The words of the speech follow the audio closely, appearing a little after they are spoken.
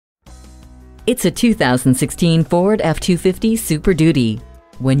It's a 2016 Ford F-250 Super Duty.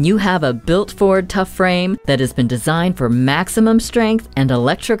 When you have a built Ford tough frame that has been designed for maximum strength and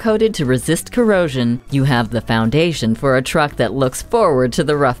electrocoated to resist corrosion, you have the foundation for a truck that looks forward to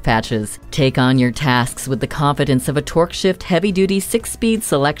the rough patches. Take on your tasks with the confidence of a torque shift heavy-duty 6-speed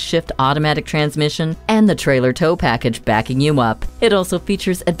select shift automatic transmission and the trailer tow package backing you up. It also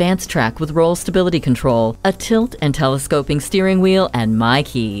features advanced track with roll stability control, a tilt and telescoping steering wheel, and My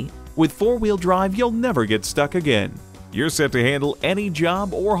Key. With four-wheel drive, you'll never get stuck again. You're set to handle any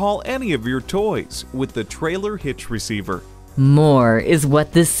job or haul any of your toys with the trailer hitch receiver. More is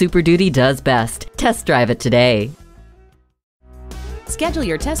what this Super Duty does best. Test drive it today. Schedule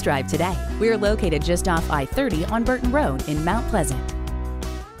your test drive today. We are located just off I-30 on Burton Road in Mount Pleasant.